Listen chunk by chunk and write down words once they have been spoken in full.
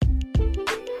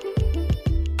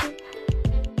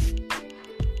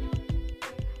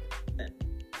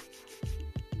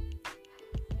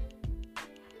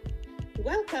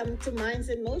Welcome to Minds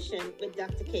in Motion with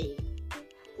Dr. K,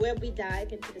 where we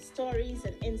dive into the stories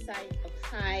and insight of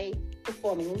high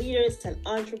performing leaders and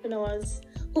entrepreneurs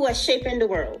who are shaping the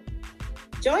world.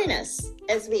 Join us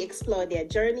as we explore their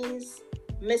journeys,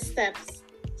 missteps,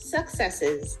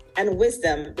 successes, and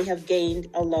wisdom they have gained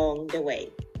along the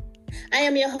way. I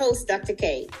am your host, Dr.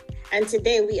 K, and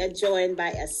today we are joined by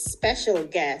a special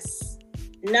guest,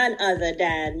 none other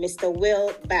than Mr.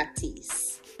 Will Baptiste,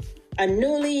 a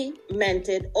newly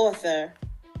minted author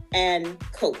and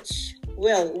coach.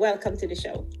 Will, welcome to the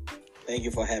show. Thank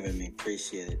you for having me.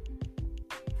 Appreciate it.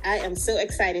 I am so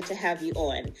excited to have you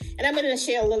on. And I'm going to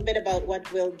share a little bit about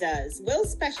what Will does. Will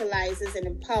specializes in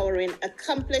empowering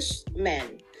accomplished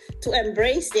men to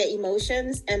embrace their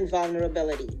emotions and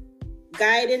vulnerability,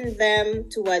 guiding them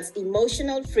towards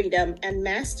emotional freedom and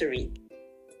mastery,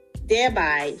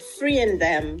 thereby freeing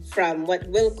them from what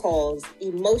Will calls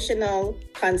emotional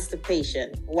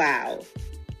constipation. Wow.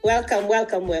 Welcome,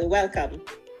 Will. Welcome.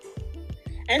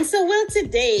 And so, Will,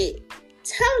 today,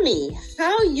 tell me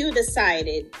how you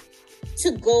decided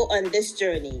to go on this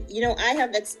journey. You know, I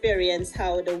have experienced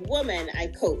how the women I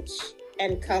coach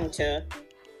encounter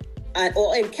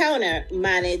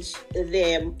manage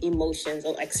their emotions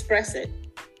or express it.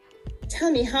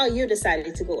 Tell me how you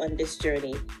decided to go on this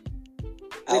journey.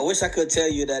 I wish I could tell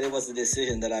you that it was a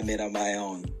decision that I made on my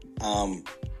own.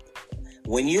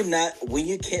 When you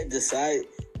can't decide,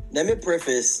 let me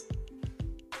preface,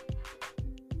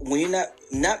 when you're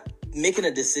not making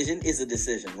a decision is a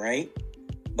decision, right?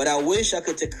 But I wish I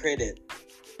could take credit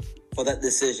for that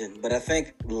decision. But I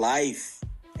think life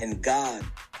and God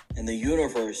and the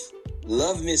universe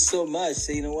love me so much.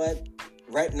 So you know what?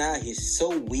 Right now he's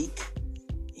so weak.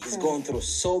 He's going through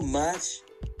so much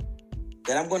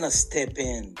that I'm going to step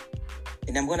in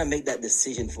and I'm going to make that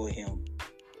decision for him.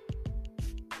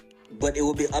 But it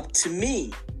will be up to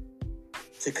me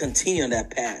to continue on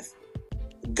that path.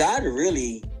 God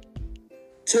really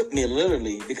took me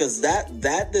literally, because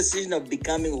that decision of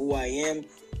becoming who I am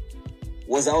I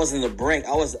was in the brink.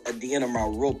 I was at the end of my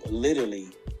rope literally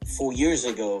 4 years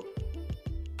ago,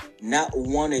 not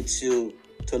wanting to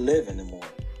live anymore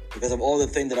because of all the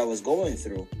things that I was going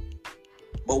through.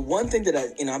 But one thing that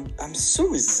I'm so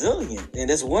resilient, and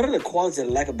that's one of the qualities that I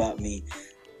like about me.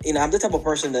 I'm the type of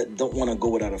person that don't want to go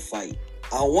without a fight.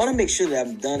 I want to make sure that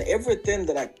I've done everything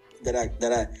that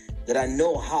I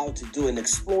know how to do and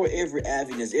explore every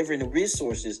avenue, every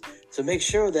resources to make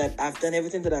sure that I've done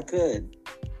everything that I could.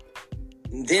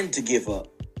 And then to give up.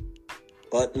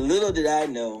 But little did I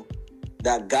know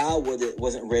that God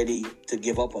wasn't ready to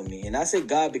give up on me. And I say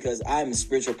God because I'm a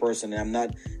spiritual person and I'm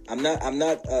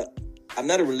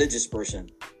not a religious person.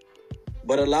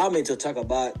 But allow me to talk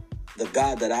about the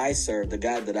God that I serve, the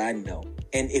God that I know.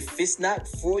 And if it's not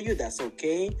for you, that's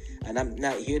okay. And I'm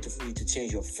not here for you to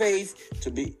change your faith.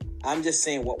 I'm just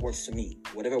saying what works for me.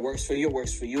 Whatever works for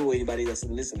you, anybody that's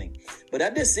listening. But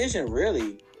that decision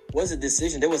really was a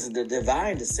decision. There was a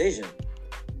divine decision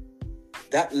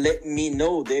that let me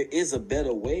know there is a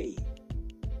better way.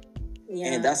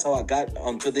 Yeah. And that's how I got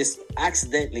onto this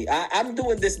accidentally. I'm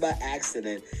doing this by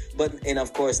accident. And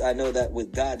of course, I know that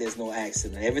with God, there's no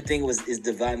accident. Everything is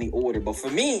divinely ordered. But for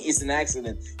me, it's an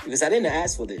accident because I didn't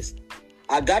ask for this.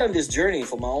 I got on this journey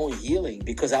for my own healing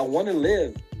because I want to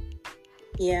live.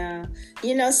 Yeah.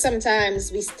 You know,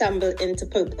 sometimes we stumble into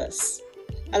purpose.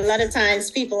 A lot of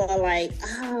times people are like,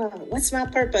 what's my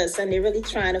purpose? And they're really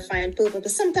trying to find purpose.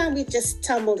 But sometimes we just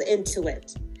stumbled into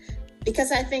it.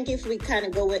 Because I think if we kind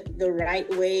of go it the right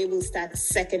way, we'll start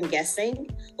second guessing.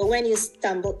 But when you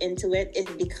stumble into it,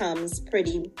 it becomes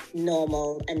pretty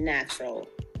normal and natural.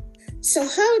 So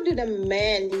how do the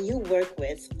men you work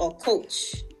with or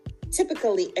coach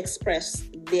typically express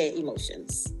their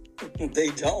emotions? They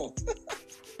don't.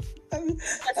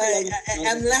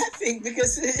 I'm laughing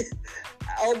because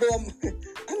although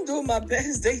I'm doing my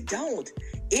best, they don't.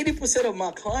 80% of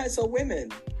my clients are women.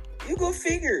 You go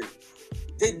figure.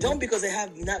 They don't because they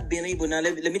have not been able. Now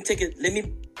let me take it. Let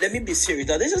me be serious.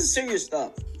 Now this is serious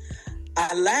stuff.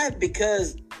 I laugh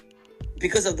because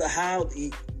of how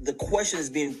the question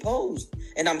is being posed,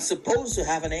 and I'm supposed to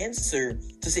have an answer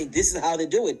to say this is how they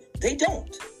do it. They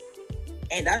don't,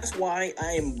 and that's why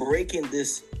I am breaking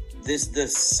this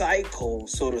cycle,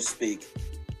 so to speak,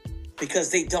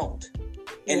 because they don't,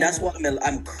 and that's why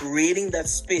I'm creating that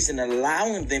space and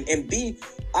allowing them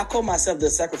I call myself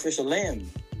the sacrificial lamb.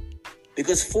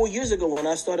 Because 4 years ago, when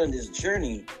I started on this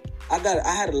journey, I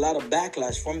had a lot of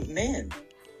backlash from men,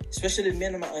 especially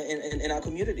men in our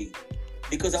community,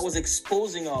 because I was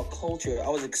exposing our culture, I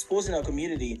was exposing our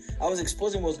community, I was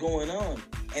exposing what's going on,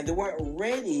 and they weren't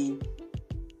ready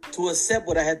to accept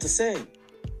what I had to say.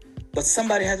 But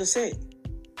somebody had to say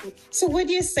it. So would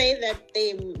you say that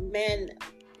the men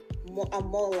are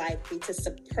more likely to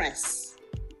suppress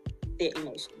their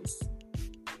emotions?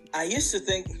 I used to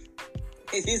think,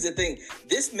 here's the thing,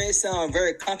 this may sound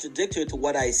very contradictory to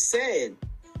what I said.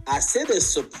 I said to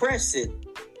suppress it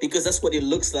because that's what it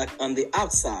looks like on the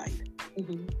outside.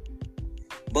 Mm-hmm.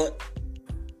 But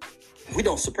we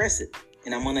don't suppress it.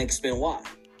 And I'm going to explain why.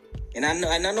 And I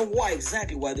know why,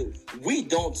 exactly why we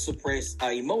don't suppress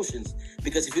our emotions.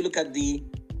 Because if you look at the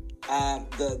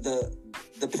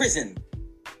prison,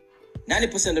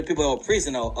 90% of the people who are in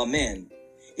prison are men.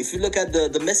 If you look at the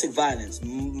domestic violence,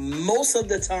 most of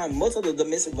the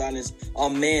domestic violence are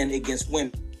men against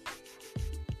women.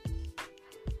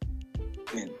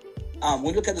 When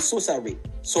you look at the suicide rate,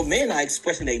 so men are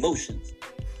expressing their emotions.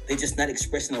 They're just not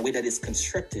expressing in a way that is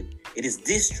constructive. It is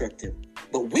destructive.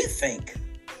 But we think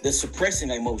they're suppressing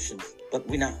their emotions, but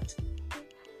we're not.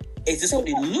 It's just what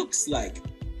it looks like.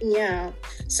 Yeah.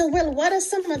 So, Will, what are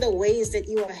some of the ways that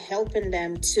you are helping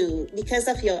them to, because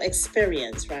of your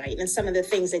experience, right? And some of the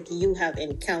things that you have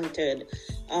encountered,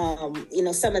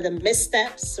 some of the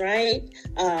missteps, right?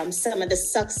 Some of the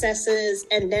successes,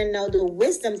 and then now the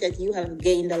wisdom that you have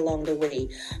gained along the way.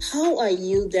 How are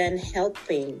you then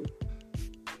helping?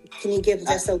 Can you give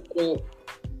just a little?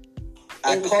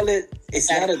 I call it,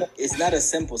 it's not a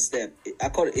simple step. I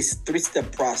call it's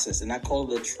 3-step process, and I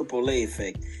call it the AAA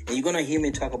effect. And you're going to hear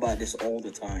me talk about this all the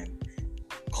time.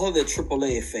 I call it the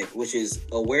AAA effect, which is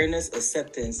awareness,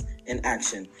 acceptance, and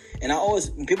action. And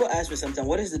people ask me sometimes,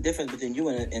 what is the difference between you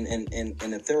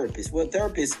and a therapist? Well, a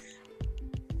therapist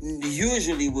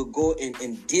usually will go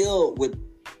and deal with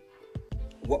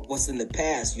what's in the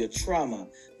past, your trauma.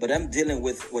 But I'm dealing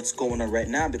with what's going on right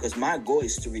now because my goal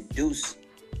is to reduce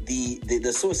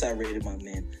the suicide rate of my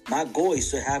men. My goal is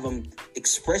to have them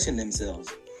expressing themselves.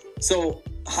 So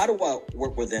how do I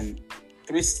work with them?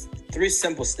 Three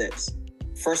simple steps.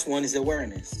 First one is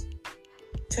awareness.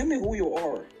 Tell me who you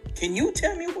are. Can you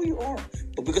tell me who you are?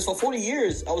 But because for 40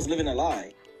 years, I was living a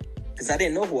lie because I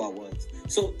didn't know who I was.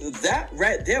 So that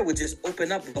right there would just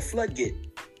open up the floodgate.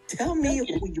 Tell me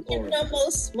who you are.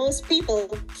 Most people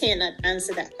cannot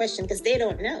answer that question because they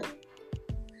don't know.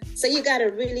 So you got to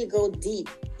really go deep,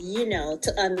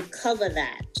 to uncover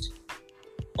that.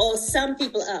 Or some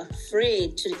people are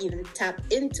afraid to even tap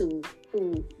into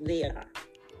who they are.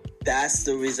 That's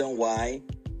the reason why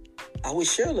I will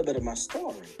share a little bit of my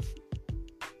story.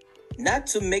 Not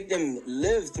to make them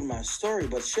live through my story,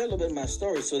 but share a little bit of my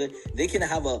story so that they can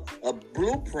have a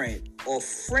blueprint or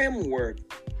framework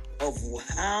of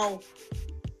how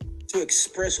to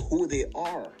express who they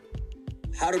are,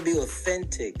 how to be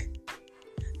authentic.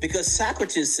 Because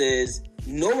Socrates says,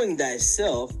 knowing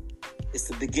thyself is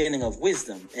the beginning of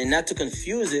wisdom. And not to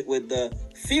confuse it with the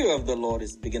fear of the Lord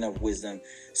is the beginning of wisdom.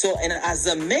 So, and as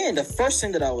a man, the first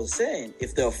thing that I was saying,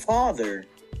 if they're a father,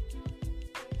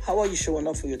 how are you showing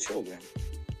up for your children?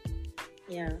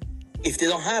 Yeah. If they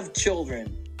don't have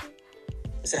children,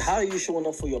 I said, how are you showing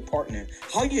up for your partner?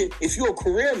 If you're a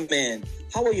career man,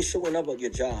 how are you showing up at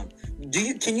your job?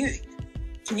 Can you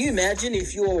imagine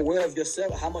if you're aware of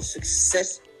yourself, how much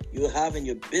success you will have in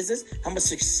your business, how much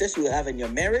success you will have in your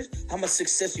marriage, how much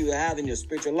success you will have in your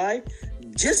spiritual life?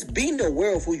 Just being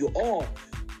aware of who you are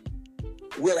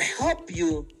will help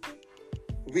you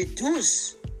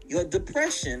reduce your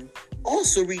depression,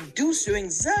 also reduce your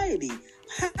anxiety.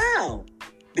 How?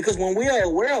 Because when we are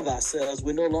aware of ourselves,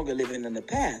 we're no longer living in the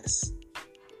past.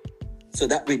 So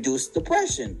that reduces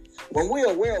depression. When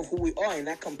we're aware of who we are and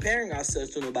not comparing ourselves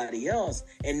to nobody else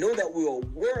and know that we are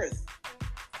worth,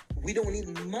 we don't need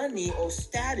money or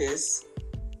status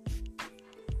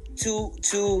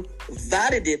to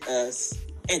validate us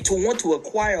and to want to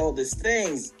acquire all these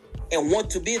things and want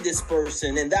to be this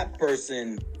person and that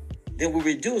person, then we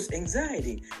reduce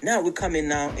anxiety. Now we're coming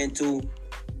now into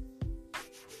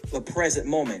the present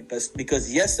moment. But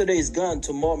because yesterday is gone,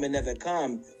 tomorrow may never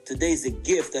come. Today's a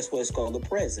gift. That's why it's called the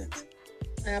present.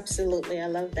 Absolutely. I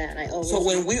love that. So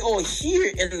when we are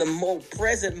here in the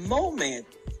present moment,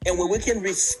 and when we can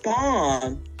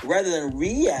respond rather than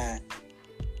react,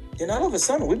 then all of a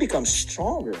sudden we become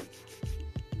stronger.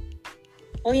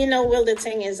 Well, Will, the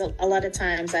thing is, a lot of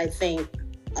times I think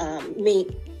me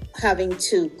having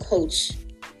to coach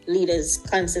leaders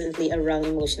constantly around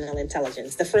emotional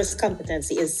intelligence, the first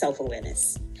competency is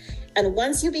self-awareness. And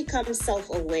once you become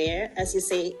self-aware, as you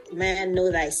say, man,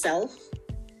 know thyself,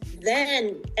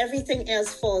 then everything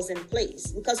else falls in place.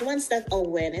 Because once that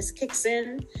awareness kicks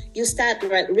in, you start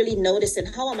really noticing,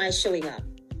 how am I showing up?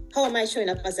 How am I showing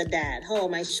up as a dad? How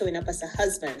am I showing up as a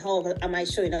husband? How am I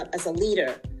showing up as a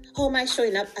leader? How am I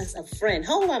showing up as a friend?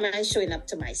 How am I showing up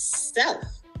to myself?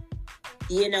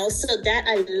 So that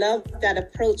I love that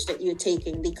approach that you're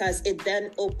taking, because it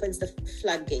then opens the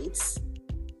floodgates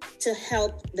to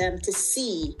help them to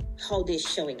see how they're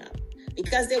showing up,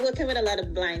 because they're working with a lot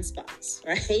of blind spots,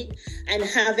 right? And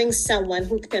having someone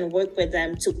who can work with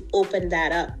them to open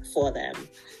that up for them.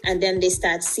 And then they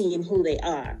start seeing who they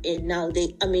are. And now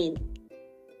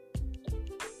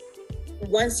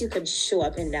once you can show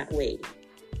up in that way,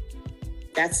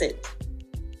 that's it.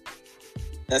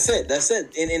 That's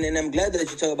it. And I'm glad that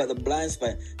you talk about the blind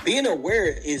spot. Being aware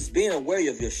is being aware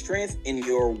of your strength and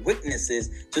your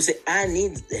weaknesses to say, I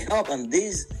need help on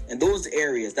these and those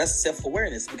areas. That's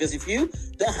self-awareness. Because if you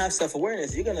don't have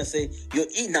self-awareness, you're going to say your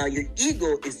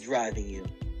ego is driving you.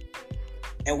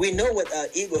 And we know what our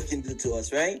ego can do to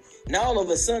us, right? Now, all of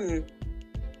a sudden,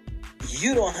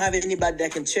 you don't have anybody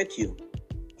that can check you.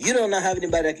 You don't have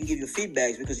anybody that can give you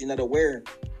feedbacks because you're not aware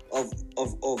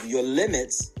of your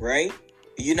limits, right?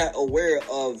 You're not aware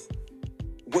of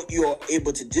what you're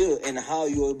able to do and how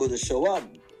you're able to show up.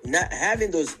 Not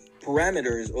having those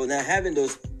parameters or not having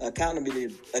those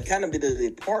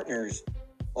accountability partners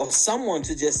or someone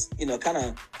to just, kind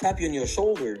of tap you on your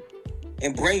shoulder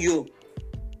and bring you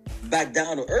back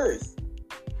down to earth,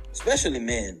 especially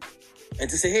men, and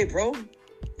to say, hey, bro,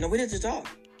 we need to talk.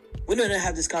 We need to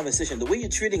have this conversation. The way you're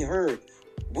treating her,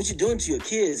 what you're doing to your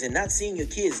kids and not seeing your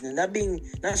kids and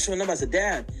not showing up as a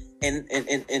dad. And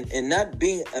not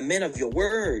being a man of your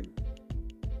word,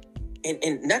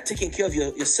 and not taking care of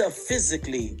yourself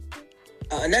physically,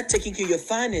 not taking care of your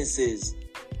finances.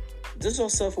 This is all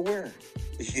self-aware.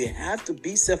 You have to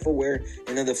be self-aware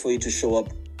in order for you to show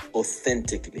up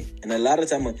authentically. And a lot of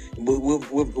time, we've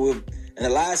in the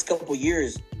last couple of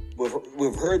years,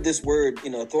 we've heard this word,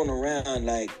 thrown around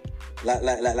like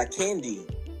candy.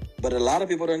 But a lot of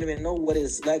people don't even know what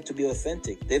it's like to be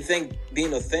authentic. They think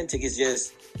being authentic is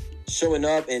just showing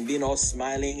up and being all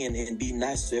smiling and being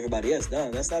nice to everybody else. No,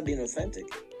 that's not being authentic.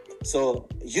 So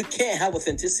you can't have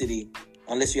authenticity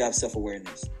unless you have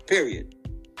self-awareness, period.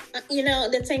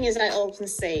 The thing is, I often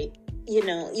say,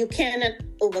 you cannot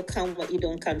overcome what you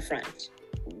don't confront.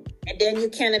 And then you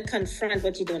cannot confront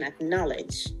what you don't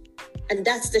acknowledge. And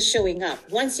that's the showing up.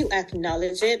 Once you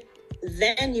acknowledge it,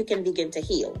 then you can begin to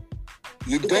heal.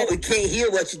 You can't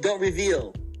heal what you don't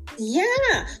reveal.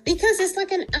 Yeah, because it's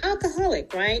like an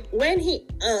alcoholic, right? When he,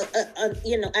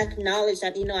 acknowledge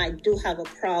that, I do have a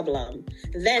problem,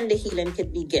 then the healing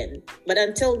could begin. But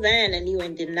until then, and you're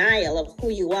in denial of who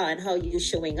you are and how you're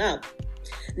showing up,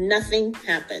 nothing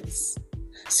happens.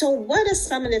 So what are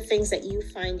some of the things that you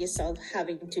find yourself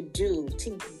having to do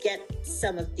to get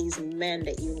some of these men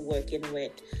that you're working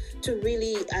with to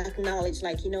really acknowledge,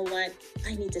 like, what,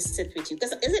 I need to sit with you?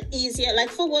 Because is it easier? Like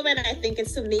for women, I think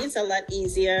it's a lot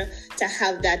easier to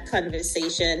have that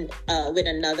conversation with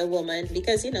another woman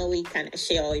because, we kind of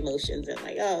share our emotions and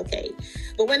like, oh, okay.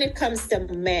 But when it comes to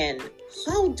men,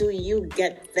 how do you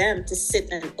get them to sit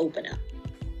and open up?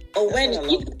 Or when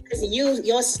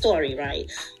your story, right?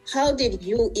 How did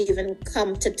you even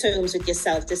come to terms with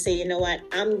yourself to say,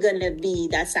 I'm going to be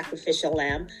that sacrificial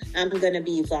lamb. I'm going to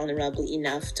be vulnerable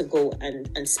enough to go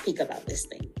and speak about this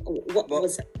thing. What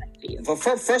was that like for you?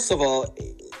 First of all,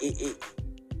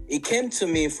 it came to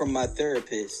me from my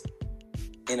therapist.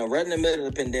 Right in the middle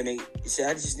of the pandemic, he said,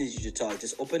 I just need you to talk.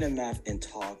 Just open your mouth and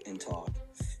talk and talk.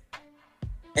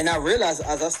 And I realized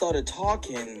as I started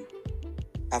talking,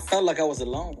 I felt like I was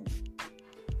alone.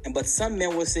 But some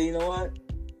men would say, what?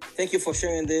 Thank you for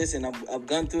sharing this, and I've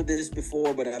gone through this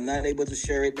before, but I'm not able to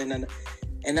share it. And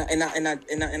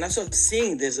I started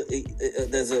seeing there's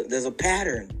a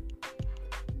pattern,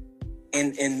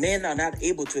 and men are not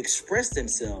able to express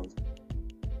themselves.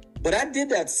 But I did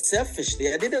that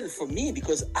selfishly. I did that for me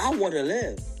because I want to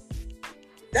live.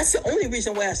 That's the only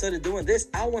reason why I started doing this.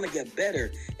 I want to get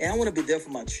better, and I want to be there for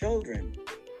my children.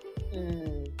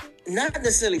 Not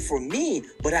necessarily for me,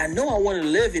 but I know I want to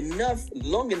live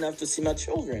long enough to see my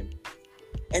children.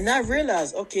 And I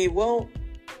realized, okay, well,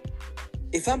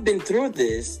 if I've been through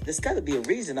this, there's got to be a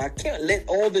reason. I can't let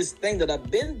all this thing that I've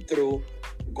been through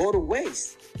go to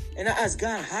waste. And I asked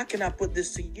God, how can I put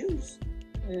this to use?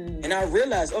 And I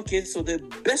realized, okay, so the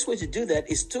best way to do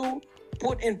that is to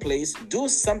put in place, do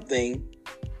something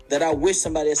that I wish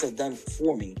somebody else had done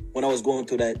for me when I was going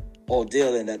through that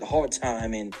ordeal and that hard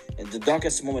time and the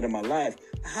darkest moment of my life.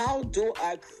 How do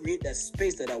I create that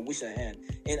space that I wish I had?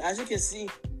 And as you can see,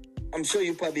 I'm sure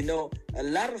you probably know, a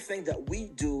lot of things that we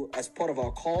do as part of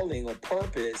our calling or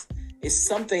purpose is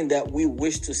something that we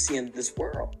wish to see in this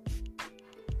world.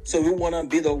 So we want to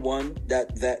be the one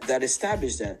that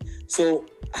established that. So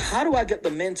how do I get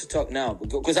the men to talk now?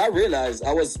 Because I realized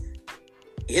I was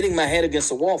hitting my head against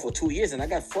the wall for 2 years, and I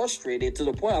got frustrated to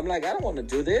the point I'm like, I don't want to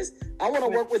do this. I want to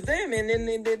work with them, and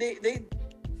then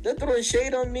they're throwing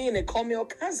shade on me, and they call me all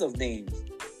kinds of names.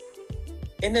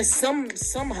 And then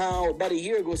somehow about a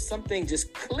year ago, something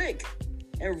just clicked,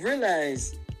 and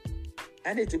realized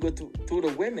I need to go through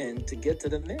the women to get to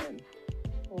the men.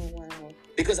 Oh wow!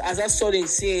 Because as I started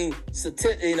seeing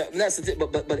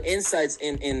but insights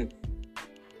in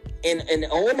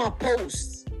all my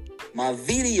posts, my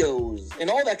videos, and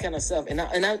all that kind of stuff, and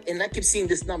I keep seeing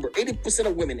this number: 80%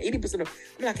 of women, 80% of.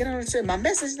 I'm like, I don't understand. My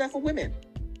message is not for women.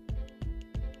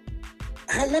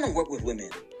 I don't want to work with women.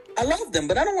 I love them,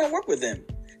 but I don't want to work with them.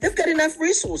 They've got enough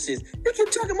resources. They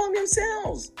keep talking about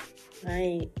themselves.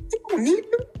 Right. They don't need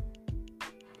them.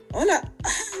 I'm like,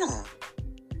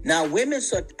 Now women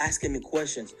start asking me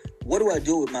questions. What do I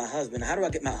do with my husband? How do I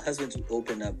get my husband to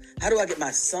open up? How do I get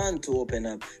my son to open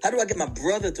up? How do I get my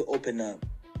brother to open up?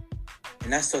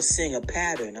 And I start seeing a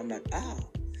pattern. I'm like,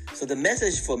 so the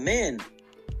message for men,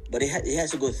 but it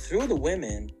has to go through the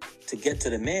women to get to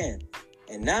the men.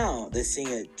 And now they're seeing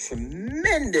a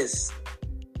tremendous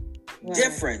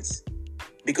difference,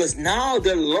 because now they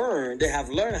have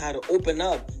learned how to open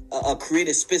up a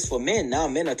creative space for men. Now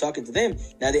men are talking to them.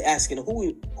 Now they're asking,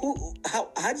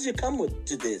 how did you come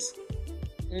to this?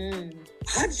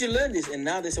 How did you learn this? And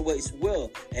now they say, well, it's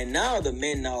Will. And now the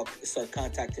men now start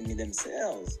contacting me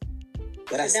themselves.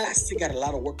 But I still got a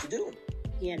lot of work to do.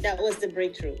 Yeah, that was the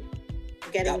breakthrough.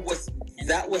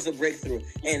 That was a breakthrough.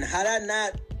 And had I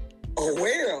not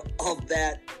aware of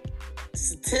that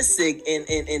statistic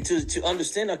and to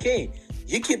understand, okay,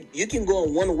 you can go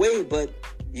one way, but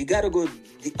you got to go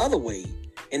the other way.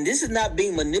 And this is not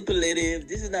being manipulative.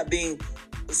 This is not being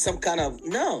some kind of,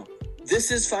 no.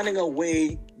 This is finding a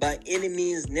way by any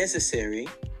means necessary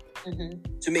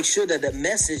to make sure that the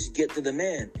message get to the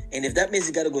man. And if that means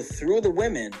you got to go through the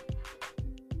women.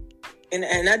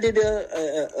 And I did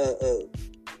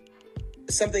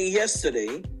something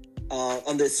yesterday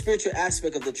on the spiritual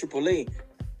aspect of the AAA.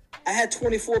 I had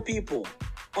 24 people,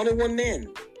 only one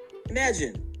man.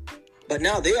 Imagine. But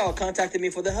now they all contacted me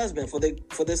for the husband, for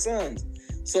their sons.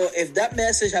 So if that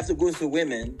message have to go through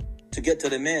women to get to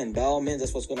the men, by all means,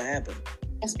 that's what's going to happen.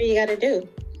 That's what you got to do.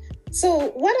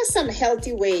 So what are some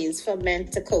healthy ways for men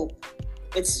to cope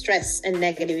with stress and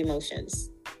negative emotions?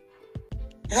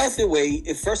 Healthy way,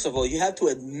 first of all, you have to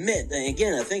admit, and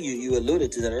again, I think you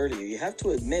alluded to that earlier, you have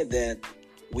to admit that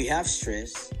we have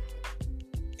stress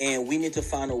and we need to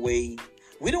find a way.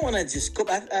 We don't want to just cope.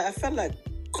 I felt like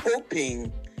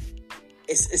coping,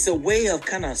 it's a way of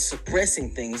kind of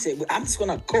suppressing things. I'm just going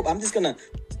to cope.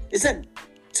 It's like,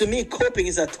 to me, coping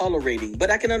is a tolerating, but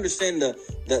I can understand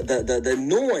the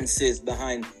nuances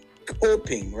behind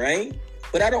coping, right?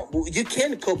 But you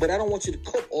can cope, but I don't want you to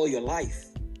cope all your life.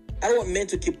 I don't want men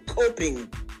to keep coping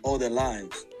all their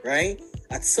lives, right?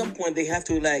 At some point, they have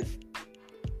to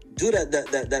do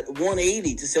that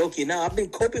 180 to say, okay, now I've been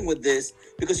coping with this,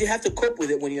 because you have to cope with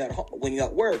it when you're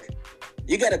at work.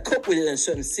 You got to cope with it in a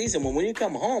certain season. When you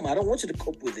come home, I don't want you to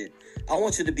cope with it. I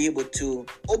want you to be able to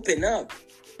open up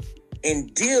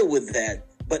and deal with that.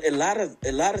 But a lot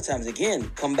of times, again,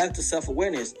 come back to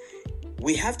self-awareness.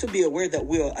 We have to be aware that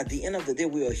we are, at the end of the day,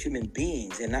 we are human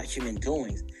beings and not human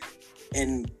doings.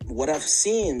 And what I've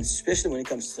seen, especially when it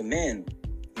comes to men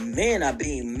are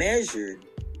being measured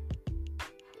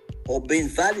or being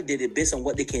validated based on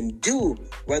what they can do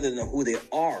rather than who they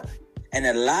are. And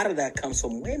a lot of that comes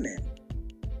from women.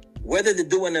 Whether they're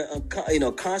doing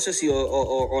it consciously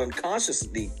or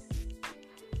unconsciously.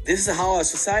 This is how our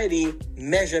society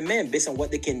measure men based on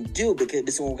what they can do,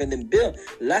 based on what they can build.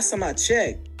 Last time I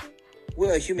checked, we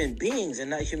are human beings and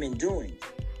not human doings.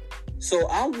 So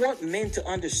I want men to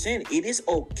understand it is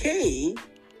okay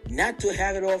not to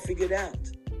have it all figured out.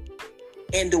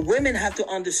 And the women have to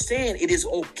understand it is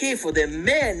okay for the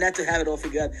men not to have it all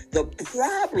figured out. The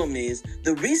problem is,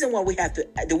 the reason we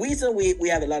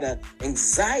have a lot of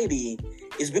anxiety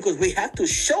is because we have to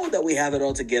show that we have it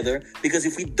all together. Because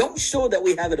if we don't show that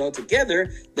we have it all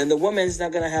together, then the woman is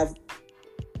not going to have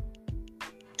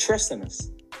trust in us.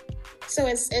 So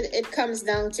it comes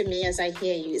down to me, as I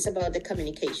hear you, it's about the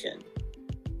communication.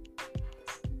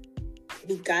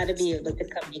 We got to be able to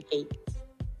communicate.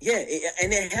 Yeah,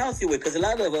 in a healthy way, because a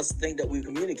lot of us think that we're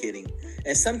communicating,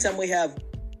 and sometimes we have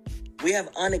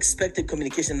unexpected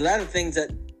communication. A lot of things that,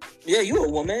 you're a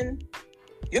woman,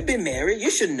 you've been married,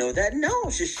 you should know that. No,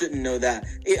 she shouldn't know that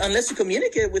unless you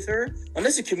communicate with her.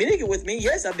 Unless you communicate with me.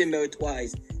 Yes, I've been married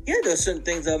twice. Yeah, there are certain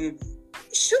things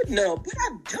should know, but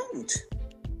I don't.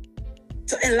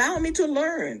 So allow me to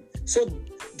learn. So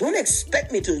Don't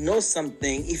expect me to know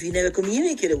something if you never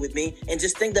communicated with me and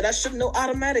just think that I should know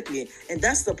automatically. And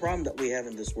that's the problem that we have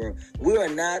in this world. We are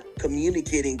not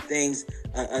communicating things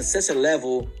on such a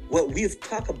level where we've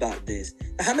talked about this.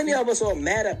 How many of us are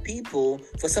mad at people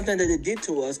for something that they did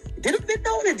to us? They don't even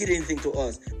know they did anything to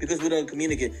us because we don't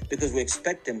communicate, because we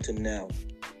expect them to know.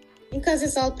 Because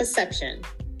it's all perception,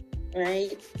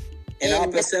 right? And our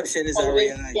perception is our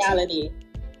reality.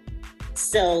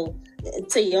 So,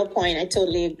 to your point, I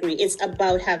totally agree. It's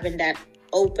about having that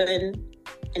open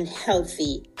and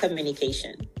healthy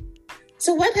communication.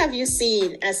 So what have you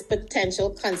seen as potential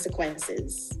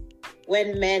consequences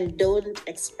when men don't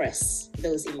express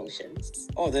those emotions?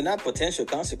 Oh, they're not potential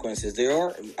consequences. They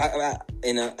are.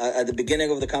 At the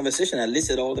beginning of the conversation, I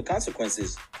listed all the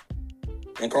consequences.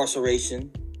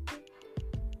 Incarceration,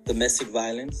 domestic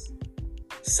violence,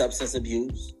 substance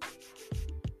abuse,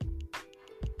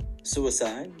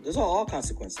 suicide. Those are all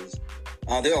consequences.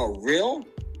 They are real.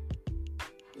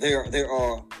 They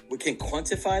are. We can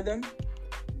quantify them.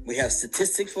 We have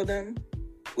statistics for them.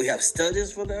 We have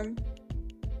studies for them.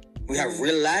 We have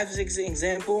real life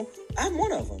example. I'm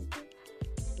one of them.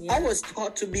 Yeah. I was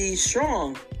taught to be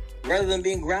strong rather than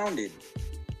being grounded.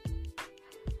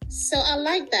 So I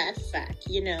like that fact,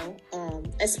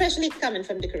 especially coming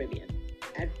from the Caribbean.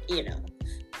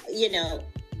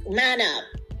 Man up.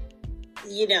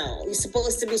 You're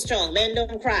supposed to be strong. Men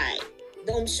don't cry.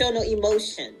 Don't show no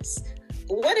emotions.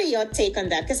 What are your take on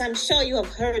that? Because I'm sure you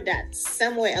have heard that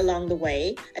somewhere along the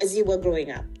way as you were growing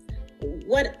up.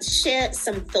 Share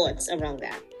some thoughts around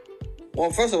that. Well,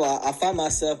 first of all, I found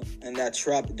myself in that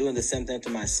trap doing the same thing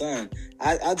to my son.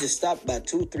 I just stopped about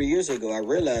 2-3 years ago. I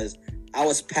realized I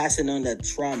was passing on that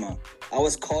trauma. I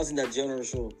was causing that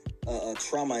generational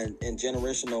trauma and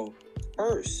generational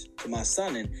curse to my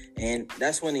son, and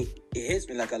that's when it hits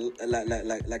me like a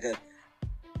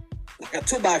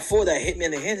 2x4 that hit me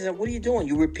in the head. Like, what are you doing?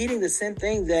 You're repeating the same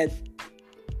thing that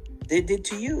they did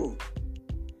to you.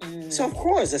 So of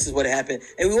course this is what happened,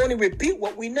 and we only repeat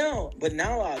what we know. But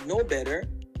now I know better,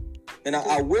 and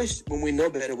I wish when we know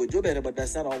better we do better, but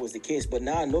that's not always the case. But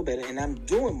now I know better, and I'm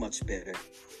doing much better.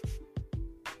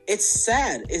 It's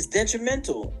sad. It's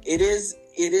detrimental. It is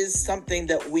something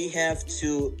that we have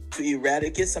to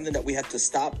eradicate, something that we have to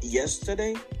stop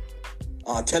yesterday.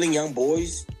 Telling young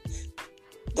boys,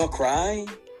 don't cry.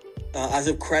 As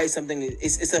if cry is something,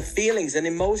 it's a feelings and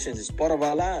emotions. It's part of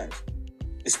our lives.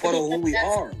 It's part of who we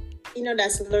are.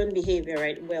 That's learned behavior,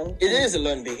 right, Will? It is a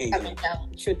learned behavior. Coming down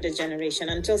through the generation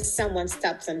until someone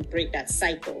stops and break that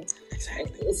cycle.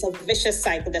 Exactly. It's a vicious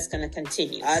cycle that's going to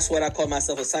continue. That's what I call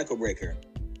myself, a cycle breaker.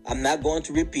 I'm not going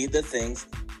to repeat the things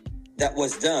that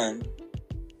was done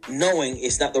knowing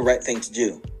it's not the right thing to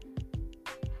do.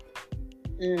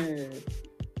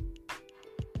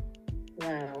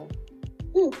 Wow.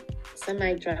 Ooh, some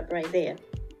mic drop right there.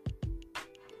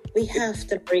 We have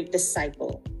to break the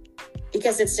cycle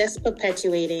because it's just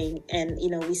perpetuating, and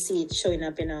we see it showing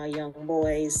up in our young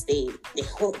boys.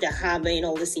 They're harboring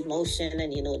all this emotion,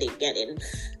 and they get in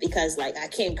because I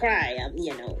can't cry,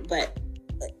 but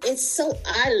it's so,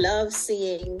 I love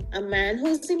seeing a man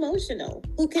who's emotional,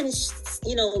 who can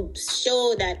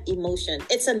show that emotion.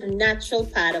 It's a natural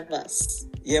part of us.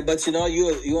 Yeah, but you're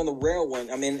on the rare one.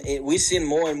 I mean, we've seen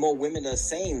more and more women are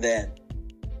saying that,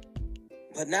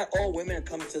 but not all women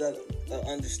come to that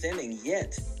understanding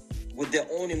yet with their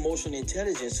own emotional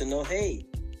intelligence to know, hey,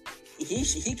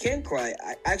 he can cry.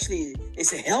 Actually,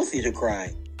 it's healthy to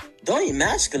cry. Don't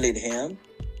emasculate him.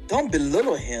 Don't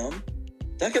belittle him.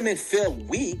 Don't make him feel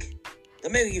weak.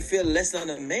 Don't make you feel less than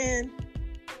a man.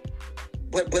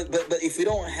 But if we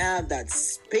don't have that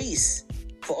space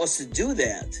for us to do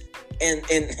that, and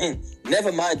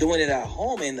never mind doing it at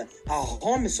home, and our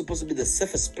home is supposed to be the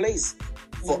safest place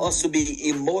for us to be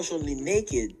emotionally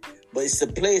naked, but it's a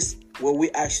place where we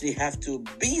actually have to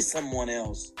be someone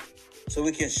else so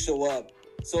we can show up.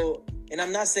 So, and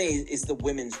I'm not saying it's the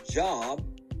women's job,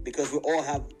 because we all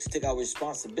have to take our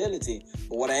responsibility.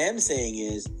 But what I am saying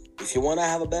is, if you want to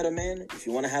have a better man, if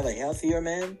you want to have a healthier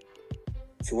man,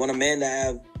 if you want a man to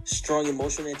have strong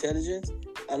emotional intelligence,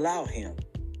 allow him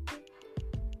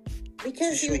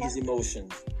because to show his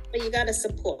emotions. But you got to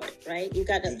support, right? You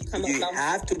got to come along. You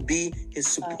have to be his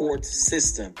support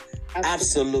system.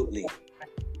 Absolutely.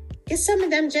 Because some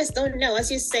of them just don't know. As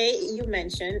you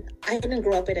mentioned, I didn't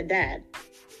grow up with a dad.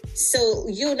 So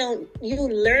you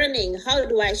learning, how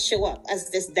do I show up as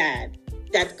this dad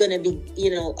that's going to be,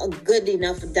 a good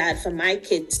enough dad for my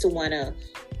kids to want to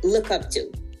look up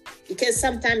to? Because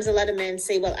sometimes a lot of men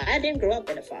say, well, I didn't grow up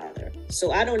with a father,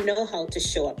 so I don't know how to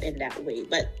show up in that way.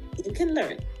 But you can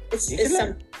learn. It's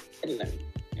something you can learn.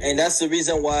 And that's the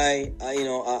reason why I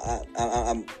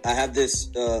have this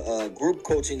group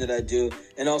coaching that I do,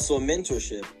 and also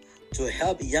mentorship to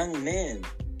help young men,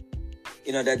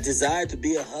 that desire to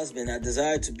be a husband, that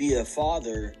desire to be a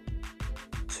father,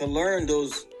 to learn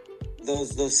those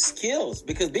skills,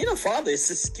 because being a father is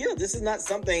a skill. This is not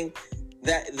something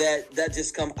that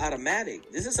just come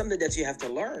automatic. This is something that you have to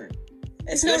learn,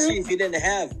 especially if you didn't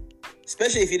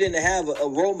have a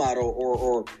role model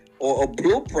or a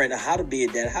blueprint of how to be a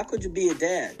dad. How could you be a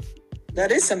dad?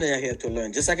 That is something that you have to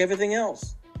learn, just like everything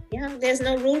else. Yeah, there's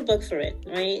no rule book for it,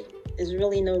 right? There's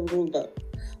really no rule book.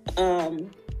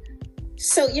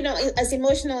 So, as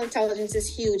emotional intelligence is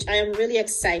huge, I am really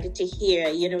excited to hear,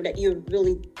 that you're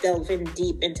really delving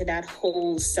deep into that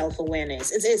whole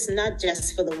self-awareness. It's not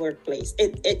just for the workplace.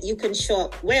 You can show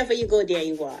up wherever you go, there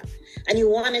you are. And you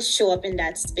want to show up in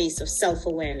that space of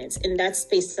self-awareness, in that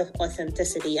space of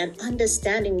authenticity and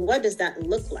understanding what does that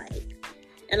look like.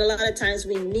 And a lot of times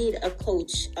we need a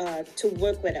coach to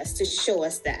work with us, to show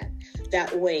us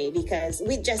that way, because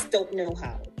we just don't know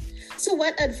how. So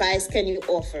what advice can you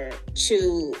offer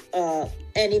to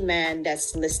any man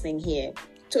that's listening here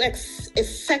to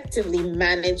effectively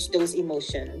manage those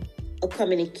emotions or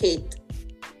communicate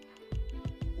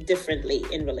differently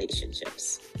in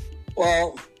relationships?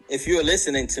 Well, if you're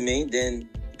listening to me, then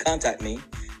contact me.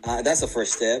 That's the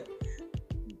first step.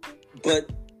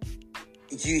 But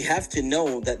you have to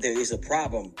know that there is a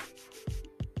problem.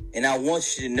 And I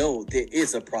want you to know there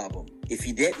is a problem. If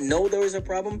you didn't know there is a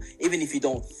problem, even if you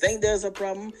don't think there's a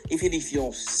problem, even if you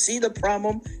don't see the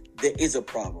problem, there is a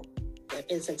problem. There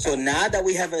is a problem. So now that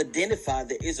we have identified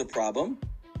there is a problem,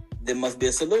 there must be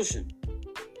a solution.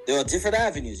 There are different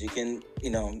avenues. You can,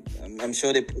 I'm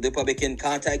sure they probably can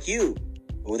contact you,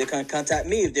 or they can contact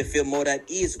me if they feel more at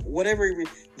ease. Whatever,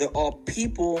 there are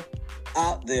people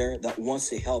out there that wants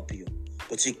to help you.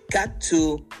 But you got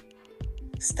to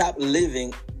stop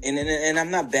living, and I'm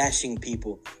not bashing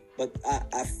people, but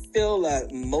I feel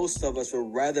like most of us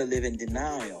would rather live in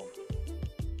denial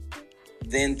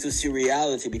than to see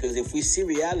reality. Because if we see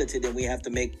reality, then we have to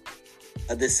make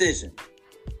a decision.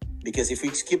 Because if we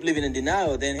keep living in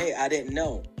denial, then, hey, I didn't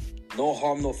know. No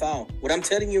harm, no foul. What I'm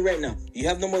telling you right now, you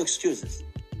have no more excuses.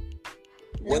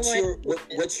 What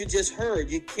you just heard,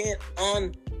 you can't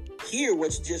unhear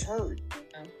what you just heard.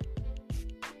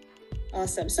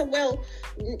 Awesome. So,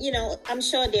 I'm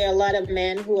sure there are a lot of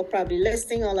men who are probably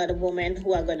listening, or a lot of women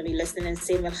who are going to be listening and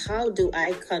saying, well, how do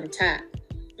I contact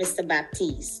Mr.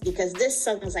 Baptiste? Because this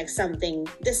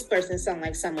person sounds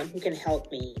like someone who can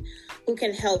help me, who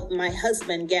can help my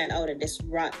husband get out of this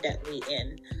rut that we're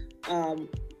in.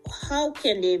 How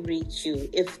can they reach you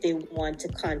if they want to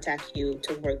contact you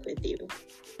to work with you?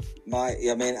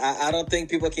 I don't think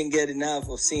people can get enough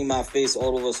of seeing my face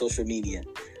all over social media.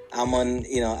 I'm on,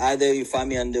 either you find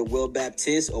me under Will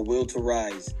Baptiste or Will to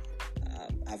Rise.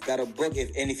 I've got a book.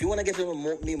 If you want to get to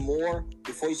know me more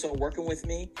before you start working with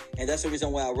me, and that's the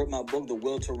reason why I wrote my book, The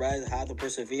Will to Rise, How to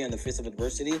Persevere in the Face of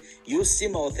Adversity, you'll see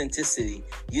my authenticity.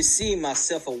 You see my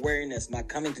self-awareness, my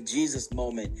coming to Jesus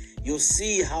moment. You'll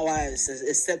see how I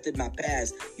accepted my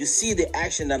past. You see the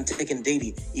action that I'm taking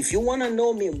daily. If you want to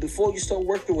know me before you start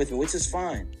working with me, which is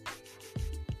fine,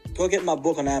 go get my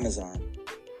book on Amazon.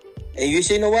 And you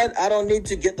say, you know what? I don't need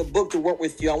to get the book to work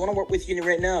with you. I want to work with you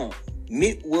right now.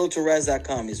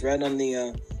 MeetWillToRise.com. It's right on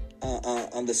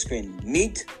the screen.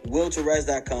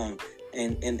 MeetWillToRise.com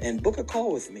and book a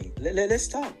call with me. Let's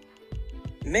talk.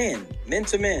 Men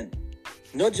to men.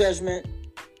 No judgment.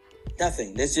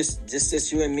 Nothing. Let's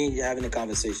just you and me having a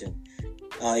conversation.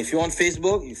 If you're on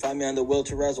Facebook, you find me under Will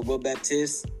to Rise or Will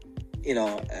Baptiste.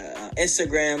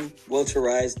 Instagram, Will to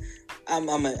Rise.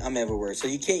 I'm everywhere, so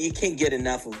you can't get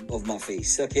enough of my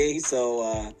face. Okay,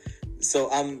 so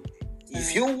I'm.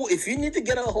 If you need to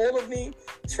get a hold of me,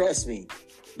 trust me,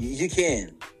 you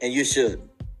can and you should.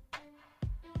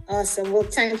 Awesome. Well,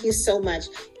 thank you so much.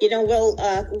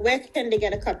 Where can they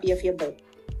get a copy of your book?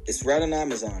 It's right on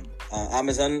Amazon.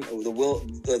 Amazon, the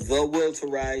Will to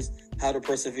Rise, How to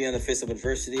Persevere in the Face of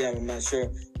Adversity. I'm not sure.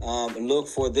 Look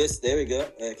for this. There we go.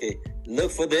 Okay,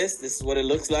 look for this. This is what it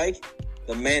looks like.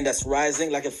 The man that's rising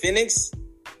like a phoenix.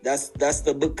 That's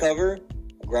the book cover.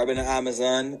 Grab it on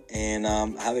Amazon and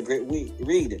have a great week.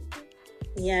 Read.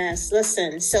 Yes,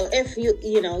 listen. So if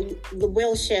the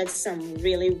Will shared some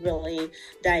really, really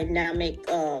dynamic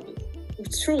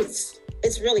truths.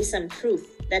 It's really some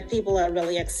truth that people are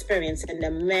really experiencing,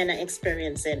 the men are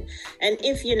experiencing. And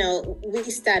if, we're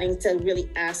starting to really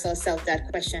ask ourselves that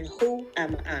question, who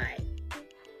am I?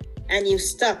 And you're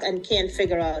stuck and can't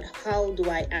figure out, how do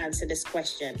I answer this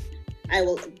question? I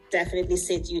will definitely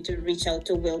say to you to reach out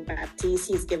to Will Baptiste.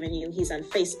 He's on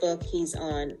Facebook, he's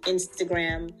on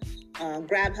Instagram.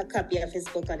 Grab a copy of his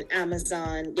book on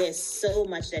Amazon. There's so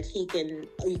much that you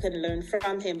can learn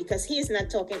from him, because he is not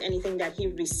talking anything that he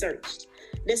researched.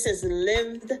 This is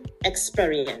lived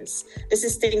experience. This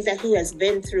is things that he has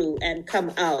been through and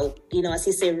come out, as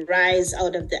he say, rise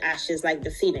out of the ashes like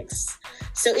the phoenix.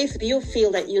 So if you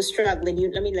feel that you're struggling,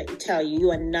 let me tell you,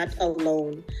 you are not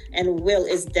alone. And Will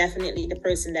is definitely the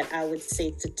person that I would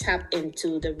say to tap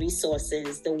into the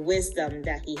resources, the wisdom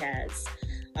that he has.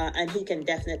 And he can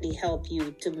definitely help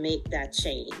you to make that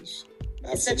change.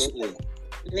 Absolutely.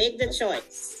 Make the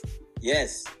choice.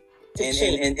 Yes.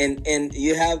 And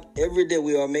you have, every day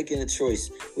we are making a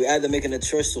choice. We're either making a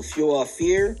choice to fuel our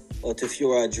fear or to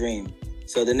fuel our dream.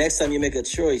 So the next time you make a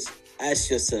choice, ask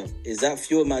yourself, is that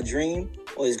fuel my dream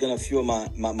or is it going to fuel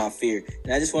my fear?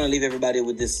 And I just want to leave everybody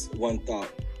with this one thought,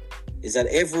 is that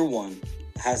everyone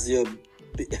has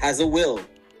a will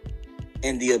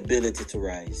and the ability to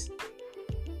rise.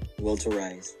 Will to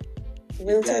rise.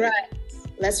 Will to rise.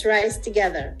 Let's rise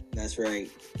together. That's right.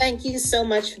 Thank you so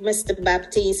much, Mr.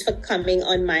 Baptiste, for coming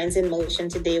on Minds in Motion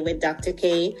today with Dr.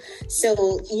 K.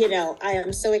 So, I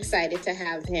am so excited to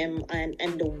have him and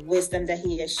the wisdom that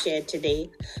he has shared today.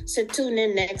 So tune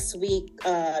in next week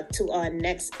to our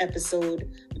next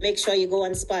episode. Make sure you go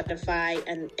on Spotify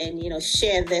and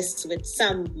share this with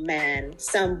some man,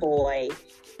 some boy,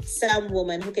 some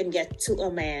woman who can get to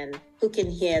a man who can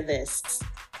hear this.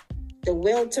 The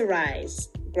Will to Rise.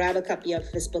 Grab a copy of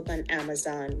his book on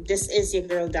Amazon. This is your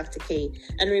girl, Dr. K.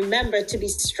 And remember to be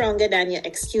stronger than your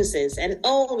excuses. And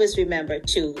always remember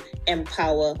to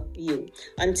empower you.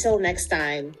 Until next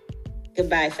time,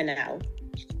 goodbye for now.